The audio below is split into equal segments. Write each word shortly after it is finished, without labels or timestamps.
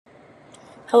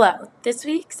Hello. This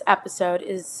week's episode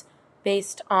is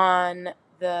based on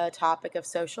the topic of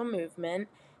social movement,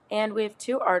 and we have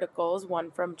two articles,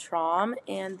 one from Traum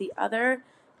and the other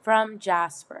from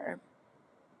Jasper.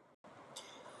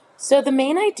 So, the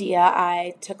main idea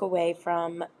I took away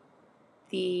from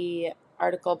the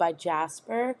article by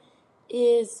Jasper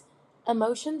is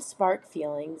emotions spark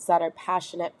feelings that are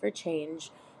passionate for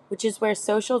change, which is where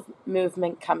social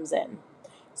movement comes in.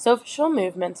 Social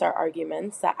movements are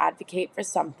arguments that advocate for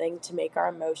something to make our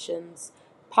emotions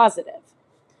positive.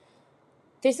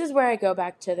 This is where I go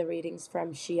back to the readings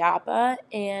from Schiappa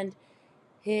and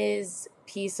his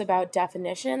piece about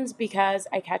definitions because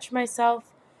I catch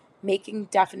myself making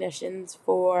definitions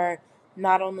for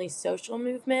not only social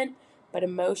movement but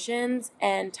emotions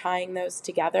and tying those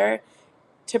together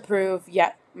to prove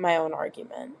yet my own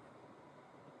argument.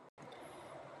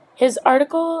 His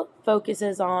article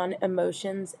focuses on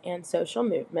emotions and social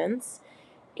movements,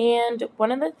 and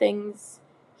one of the things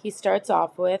he starts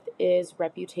off with is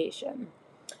reputation.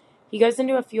 He goes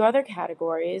into a few other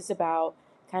categories about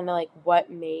kind of like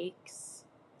what makes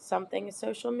something a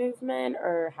social movement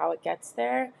or how it gets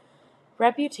there.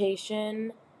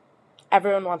 Reputation,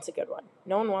 everyone wants a good one.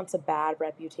 No one wants a bad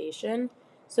reputation.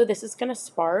 So this is going to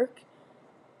spark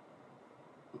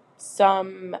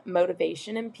some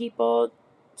motivation in people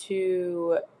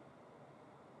to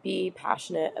be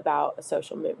passionate about a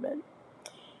social movement.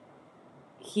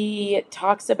 He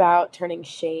talks about turning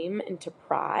shame into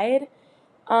pride.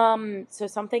 So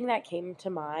something that came to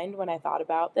mind when I thought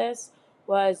about this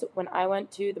was when I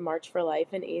went to the March for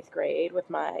Life in 8th grade with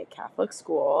my Catholic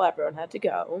school. Everyone had to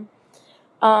go.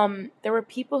 There were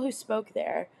people who spoke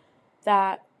there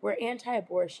that were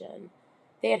anti-abortion.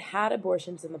 They had had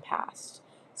abortions in the past.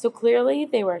 So clearly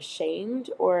they were ashamed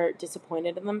or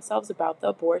disappointed in themselves about the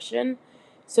abortion.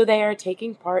 So they are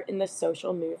taking part in the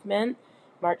social movement,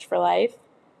 March for Life,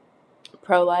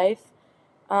 pro-life,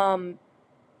 to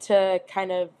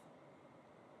kind of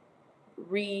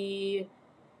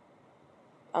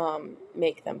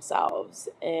make themselves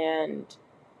and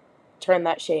turn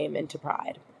that shame into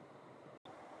pride.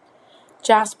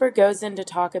 Jasper goes in to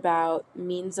talk about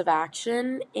means of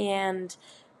action and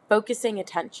focusing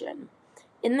attention.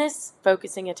 In this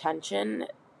focusing attention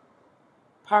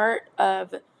part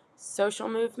of social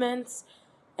movements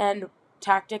and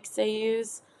tactics they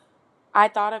use, I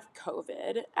thought of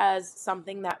COVID as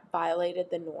something that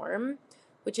violated the norm,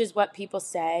 which is what people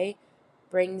say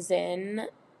brings in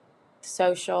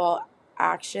social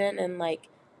action and like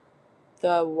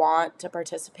the want to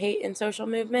participate in social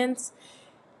movements.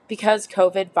 Because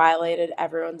COVID violated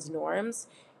everyone's norms,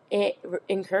 it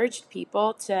encouraged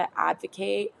people to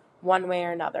advocate one way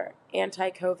or another,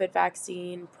 anti-COVID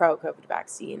vaccine, pro-COVID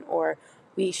vaccine, or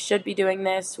we should be doing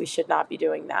this, we should not be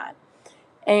doing that.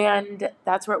 And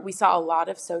that's where we saw a lot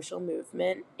of social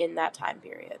movement in that time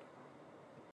period.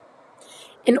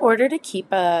 In order to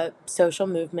keep a social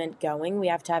movement going, we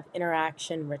have to have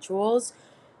interaction rituals,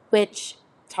 which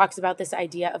talks about this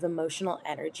idea of emotional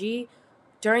energy.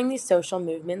 During these social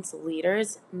movements,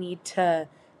 leaders need to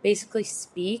basically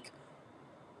speak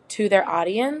to their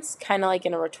audience, kind of like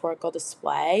in a rhetorical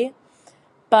display.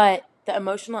 But the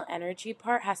emotional energy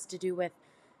part has to do with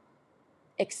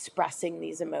expressing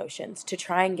these emotions to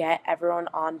try and get everyone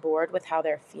on board with how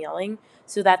they're feeling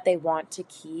so that they want to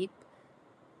keep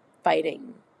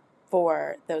fighting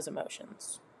for those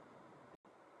emotions.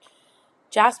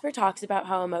 Jasper talks about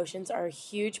how emotions are a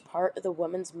huge part of the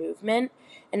women's movement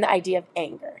and the idea of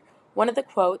anger. One of the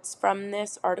quotes from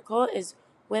this article is,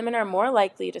 "Women are more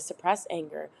likely to suppress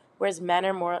anger, whereas men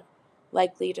are more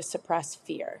likely to suppress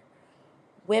fear."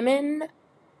 Women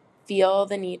feel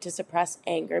the need to suppress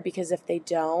anger because if they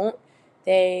don't,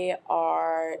 they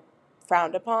are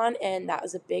frowned upon, and that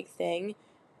was a big thing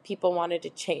people wanted to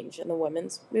change in the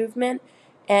women's movement.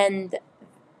 And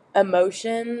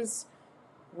emotions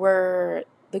were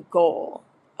the goal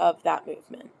of that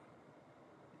movement.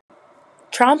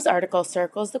 Trump's article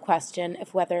circles the question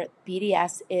of whether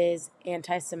BDS is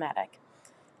anti-Semitic.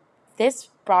 This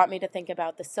brought me to think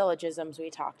about the syllogisms we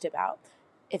talked about.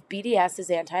 If BDS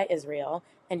is anti-Israel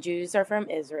and Jews are from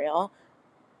Israel,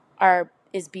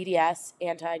 is BDS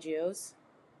anti-Jews?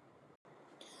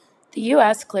 The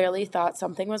U.S. clearly thought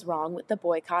something was wrong with the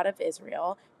boycott of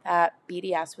Israel that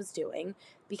BDS was doing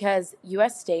because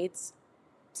U.S. states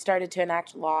started to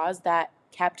enact laws that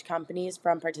kept companies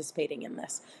from participating in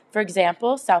this. For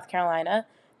example, South Carolina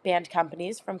banned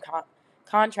companies from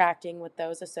contracting with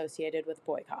those associated with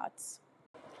boycotts.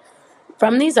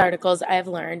 From these articles, I have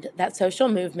learned that social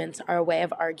movements are a way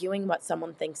of arguing what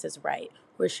someone thinks is right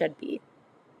or should be.